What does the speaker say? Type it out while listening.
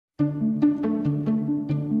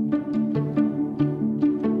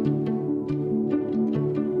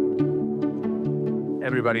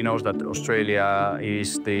Everybody knows that Australia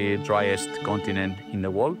is the driest continent in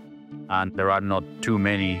the world, and there are not too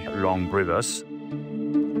many long rivers.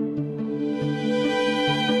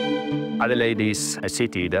 Adelaide is a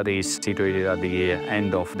city that is situated at the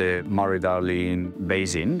end of the Murray-Darling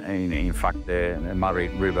Basin. In fact, the Murray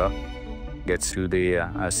River gets to the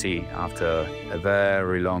sea after a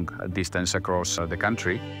very long distance across the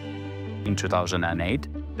country. In 2008,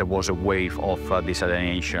 there was a wave of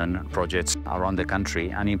desalination projects around the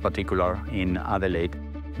country, and in particular in Adelaide.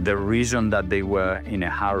 The reason that they were in a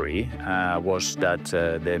hurry was that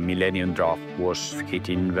the millennium drought was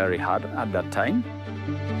hitting very hard at that time.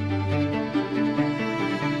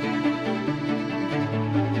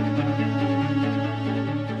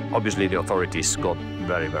 Obviously, the authorities got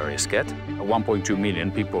very, very scared. 1.2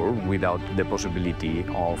 million people without the possibility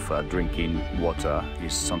of drinking water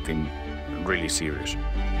is something really serious.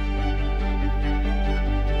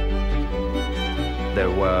 There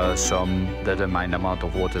were some determined amount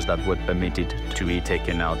of waters that were permitted to be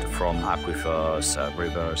taken out from aquifers,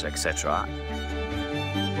 rivers, etc.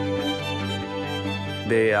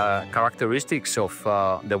 The characteristics of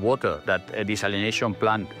the water that a desalination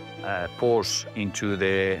plant pours into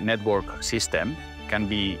the network system can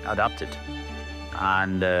be adapted.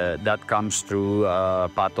 And that comes through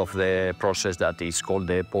part of the process that is called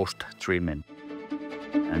the post-treatment.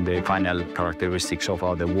 And the final characteristics of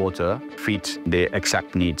the water fit the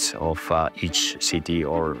exact needs of each city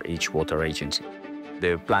or each water agency.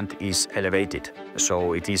 The plant is elevated,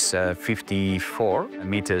 so it is 54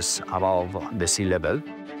 meters above the sea level.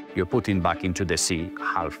 You're putting back into the sea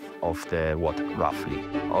half of the water, roughly.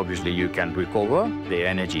 Obviously, you can recover the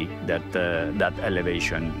energy that that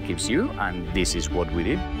elevation gives you, and this is what we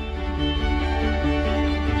did.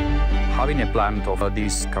 Having a plant of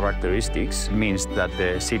these characteristics means that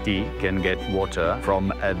the city can get water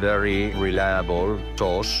from a very reliable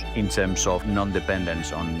source in terms of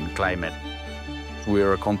non-dependence on climate.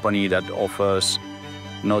 We're a company that offers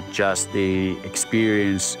not just the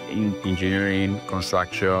experience in engineering,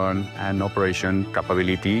 construction, and operation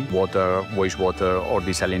capability, water, wastewater, or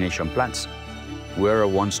desalination plants. We're a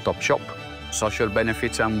one-stop shop. Social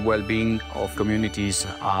benefits and well-being of communities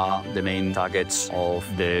are the main targets of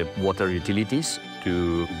the water utilities.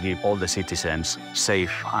 To give all the citizens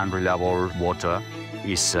safe and reliable water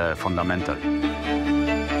is fundamental.